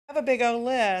have a big old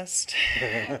list,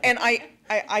 and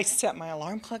I set my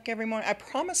alarm clock every morning. I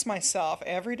promise myself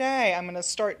every day I'm going to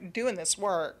start doing this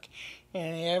work,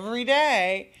 and every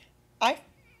day I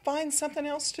find something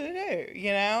else to do,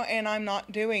 you know, and I'm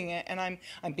not doing it, and I'm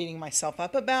beating myself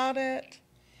up about it,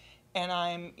 and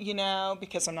I'm, you know,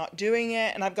 because I'm not doing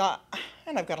it, and I've got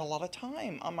a lot of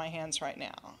time on my hands right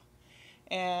now,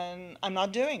 and I'm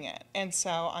not doing it, and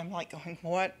so I'm like going,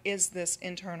 what is this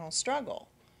internal struggle?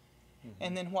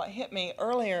 And then what hit me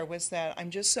earlier was that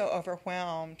I'm just so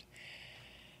overwhelmed,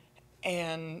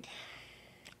 and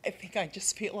I think I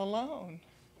just feel alone.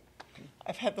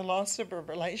 I've had the loss of a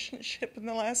relationship in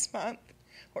the last month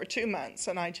or 2 months,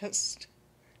 and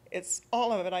it's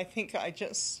all of it. I think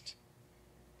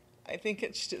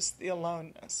it's just the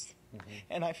aloneness.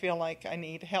 And I feel like I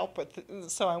need help with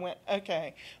it. So I went,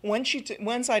 okay.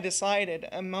 Once I decided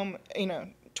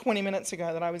 20 minutes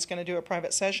ago that I was going to do a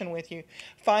private session with you,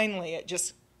 finally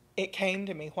it came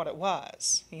to me what it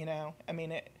was, you know. I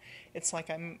mean, it's like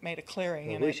I made a clearing,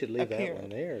 well, and we should leave appeared. That one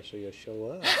there so you'll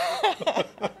show up.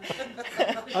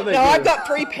 No, I've got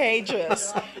 3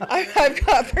 pages. I've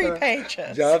got 3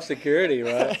 pages. Job security,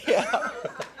 right? Yeah.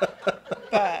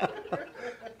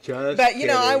 But you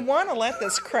know, I want to let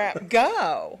this crap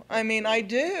go. I mean, I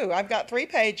do. I've got 3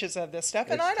 pages of this stuff,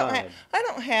 and I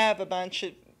don't have a bunch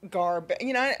of garbage.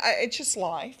 You know, it's just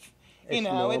life. You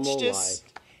know,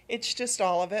 it's just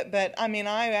all of it. But I mean,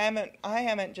 I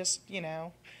haven't just, you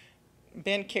know,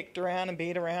 been kicked around and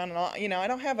beat around and all. You know, I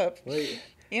don't have a. Well,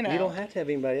 you know, you don't have to have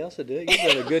anybody else to do it.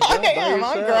 You've done a good job by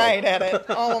yourself. I'm great at it,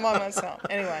 all by myself.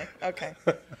 Anyway, okay.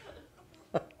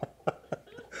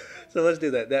 So let's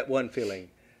do that. That one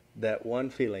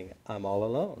feeling, I'm all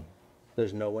alone.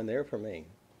 There's no one there for me.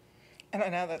 And I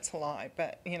know that's a lie,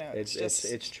 but you know,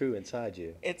 it's true inside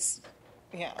you.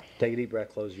 Yeah. Take a deep breath,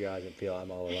 close your eyes, and feel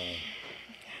I'm all alone.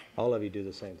 All of you do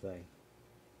the same thing.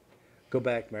 Go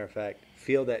back, matter of fact,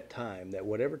 feel that time, that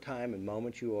whatever time and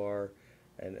moment you are,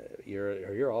 and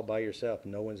you're all by yourself,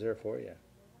 and no one's there for you.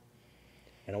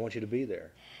 And I want you to be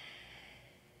there.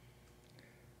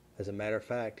 As a matter of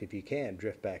fact, if you can,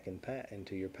 drift back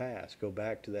into your past. Go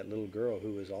back to that little girl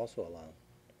who was also alone.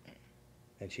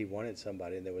 And she wanted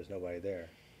somebody and there was nobody there.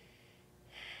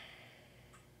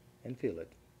 And feel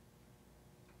it.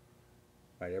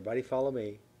 All right, everybody follow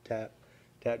me. Tap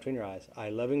between your eyes. I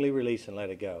lovingly release and let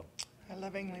it go. I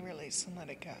lovingly release and let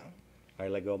it go. I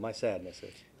let go of my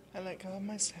sadnesses. I let go of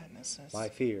my sadnesses. My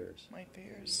fears. My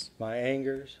fears. My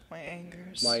angers. My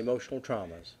angers. My emotional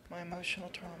traumas. My emotional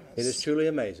traumas. It is truly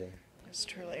amazing. It's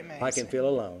truly amazing. I can feel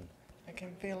alone. I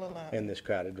can feel alone. In this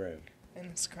crowded room.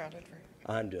 In this crowded room.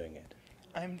 I'm doing it.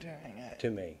 I'm doing it. To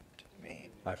me. To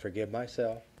me. I forgive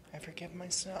myself. I forgive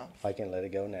myself. I can let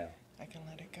it go now. I can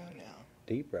let it go now.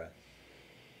 Deep breath.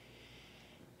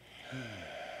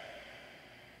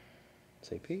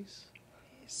 Say peace.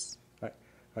 Peace.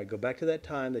 All right, go back to that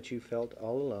time that you felt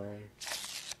all alone.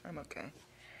 I'm okay.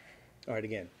 All right,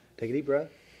 again, take a deep breath.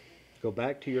 Go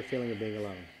back to your feeling of being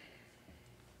alone.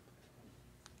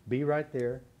 Be right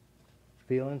there.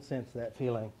 Feel and sense that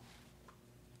feeling.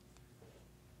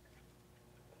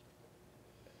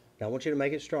 Now I want you to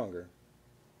make it stronger.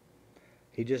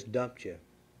 He just dumped you.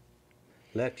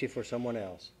 Left you for someone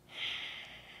else.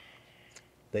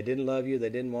 They didn't love you, they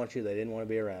didn't want you, they didn't want to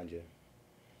be around you.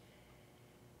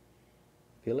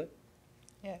 Feel it?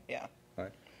 Yeah. All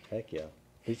right. Heck yeah.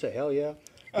 You say hell yeah?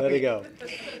 Let it go.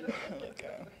 Let it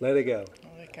go. Let it go.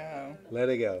 Let it go. Let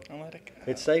it go. I'll let it go.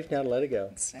 It's safe now to let it go.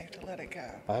 It's safe to let it go.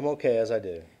 I'm okay as I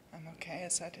do. I'm okay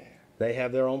as I do. They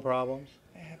have their own problems.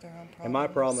 They have their own problems. And my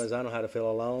problem is I know how to feel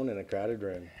alone in a crowded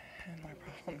room. And my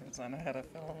problem is I know how to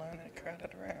feel alone in a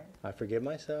crowded room. I forgive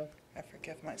myself. I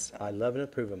forgive myself. I love and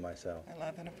approve of myself. I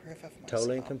love and approve of myself.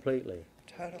 Totally and completely.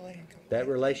 Totally and completely. That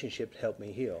relationship helped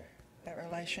me heal. That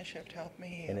relationship helped me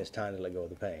heal. And it's time to let go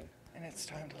of the pain. And it's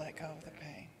time to let go of the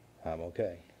pain. I'm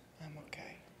okay. I'm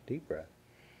okay. Deep breath.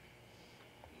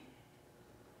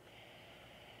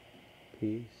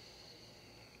 Peace.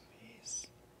 Peace.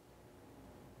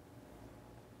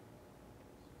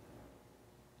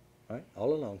 All right,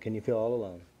 all alone. Can you feel all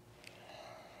alone?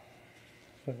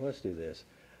 Well, let's do this.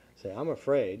 Say, I'm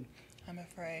afraid. I'm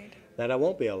afraid. That I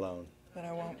won't be alone. That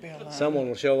I won't be alone. Someone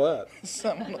will show up.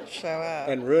 Someone will show up.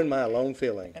 And ruin my alone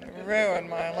feeling. And ruin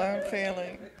my alone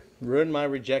feeling. Ruin my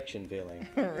rejection feeling.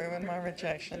 Ruin my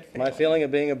rejection feeling. My feeling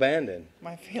of being abandoned.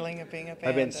 My feeling of being abandoned.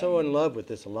 I've been so in love with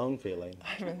this alone feeling.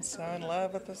 I've been so in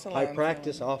love with this alone I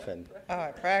practice feeling. often. Oh,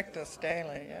 I practice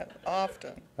daily,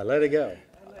 often. I let it go.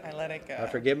 I let it go. I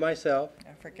forgive myself.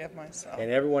 I forgive myself.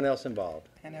 And everyone else involved.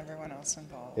 And everyone else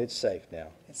involved. It's safe now.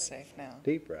 It's safe now.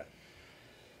 Deep breath.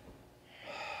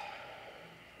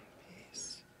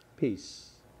 Peace.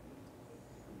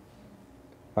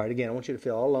 All right, again, I want you to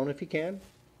feel all alone if you can.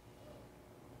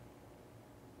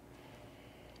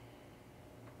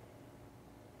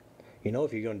 You know,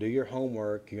 if you're going to do your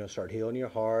homework, you're going to start healing your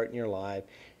heart and your life.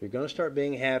 You're going to start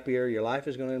being happier. Your life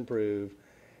is going to improve.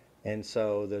 And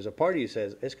so there's a part of you that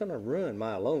says, it's going to ruin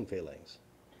my alone feelings.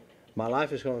 My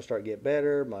life is going to start get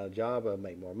better. My job, I'll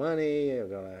make more money. I'm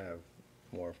going to have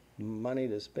more money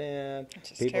to spend. It's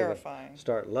just People terrifying.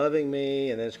 start loving me,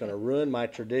 and then it's going to ruin my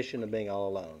tradition of being all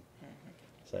alone.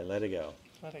 Say, let it go.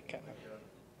 Let it go.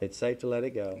 It's safe to let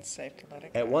it go. It's safe to let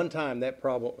it go. At one time, that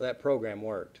program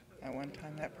worked. At one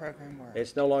time, that program worked.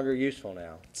 It's no longer useful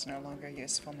now. It's no longer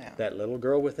useful now. That little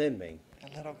girl within me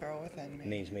The little girl within me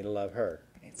needs me to love her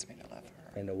needs me to love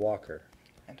her and to walk her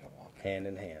and to walk hand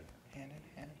in hand. hand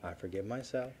in hand. I forgive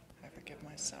myself I forgive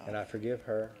myself and I forgive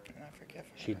her. and I forgive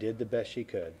her. She did the best she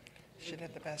could, She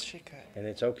did the best she could, and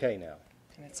it's okay now.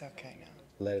 and it's okay now.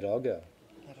 Let it all go.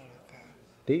 Let it all go.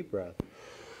 Deep breath.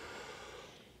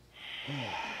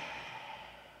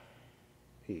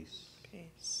 Peace.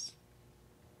 Peace.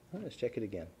 Let's check it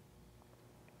again.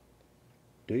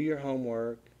 Do your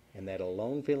homework, and that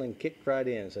alone feeling kicked right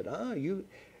in and said,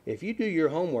 if you do your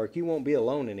homework, you won't be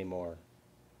alone anymore.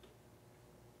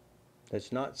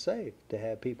 It's not safe to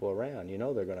have people around. You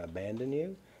know, they're going to abandon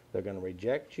you. They're going to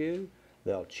reject you.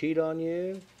 They'll cheat on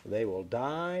you. They will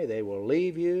die. They will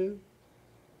leave you.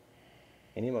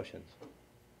 Any emotions?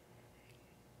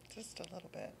 Just a little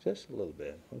bit. Just a little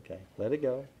bit. Okay. Let it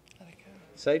go. Let it go.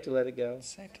 Safe to let it go. It's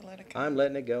safe to let it go. I'm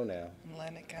letting it go now. I'm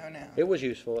letting it go now. It was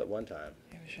useful at one time.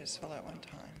 It was useful at one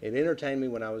time. It entertained me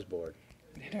when I was bored.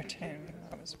 It entertained me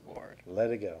when I was bored.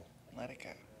 Let it go. Let it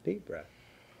go. Deep breath.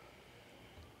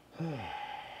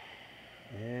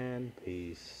 And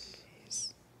peace.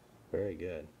 Peace. Very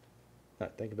good. All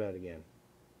right, think about it again.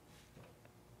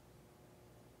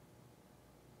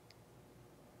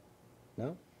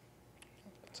 No?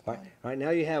 It's All gone. right. All right, now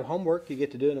you have homework you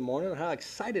get to do in the morning. How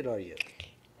excited are you?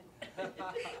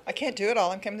 I can't do it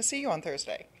all. I'm coming to see you on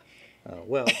Thursday.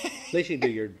 Well, at least you do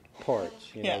your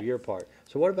parts, Yeah. your part.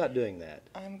 So what about doing that?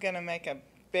 I'm going to make a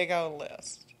big old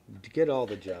list. To get all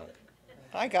the junk.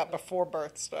 I got before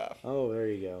birth stuff. Oh, there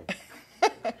you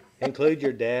go. Include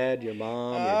your dad, your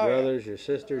mom, your Oh, brothers, your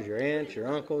sisters, your aunts, your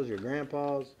uncles, your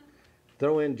grandpas.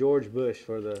 Throw in George Bush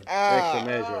for the extra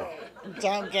measure.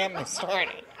 Don't get me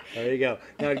started. There you go.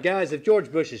 Now, guys, if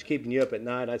George Bush is keeping you up at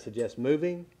night, I suggest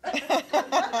moving.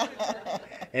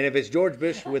 And if it's George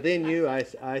Bush within you,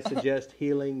 I suggest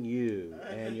healing you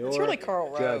and your It's really Karl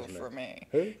Rove judgment. for me.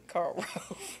 Who? Karl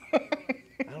Rove.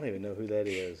 I don't even know who that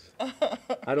is.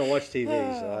 I don't watch TV,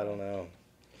 so I don't know.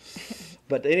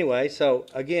 But anyway, so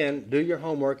again, do your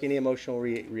homework. Any emotional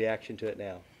reaction to it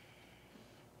now?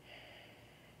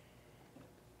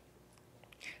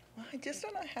 Well, I just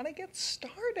don't know how to get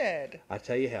started. I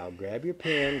tell you how. Grab your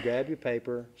pen, grab your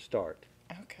paper, start.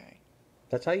 Okay.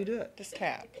 That's how you do it. Just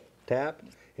tap. Tap.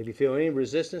 If you feel any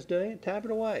resistance doing it, tap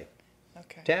it away.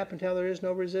 Okay. Tap until there is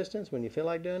no resistance. When you feel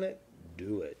like doing it,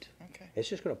 do it. Okay. It's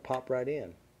just going to pop right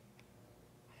in.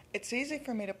 It's easy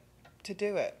for me to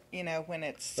do it, when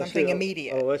it's Let's something do-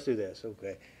 immediate. Oh, let's do this.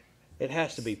 Okay. It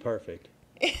has to be perfect.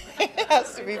 It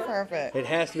has to be perfect. It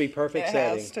has to be perfect It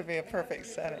setting. has to be a perfect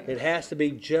setting. It has to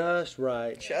be just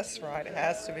right. Just right. It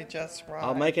has to be just right.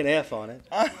 I'll make an F on it.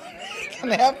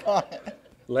 An F on it.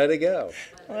 Let it go.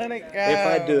 Let it go. If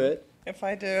I do it, If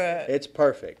I do it, it's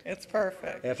perfect. it's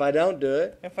perfect. If I don't do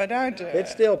it, If I don't do it,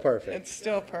 it's still perfect. It's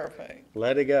still perfect.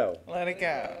 Let it go. Let it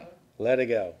go. Let it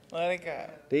go. Let it go.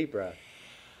 Deep breath.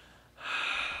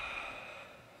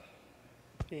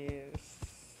 Peace.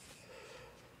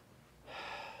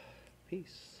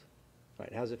 Peace. All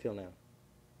right, how's it feel now?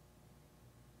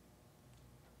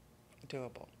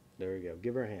 Doable. There we go.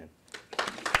 Give her a hand.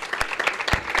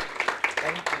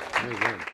 Thank you. Very good.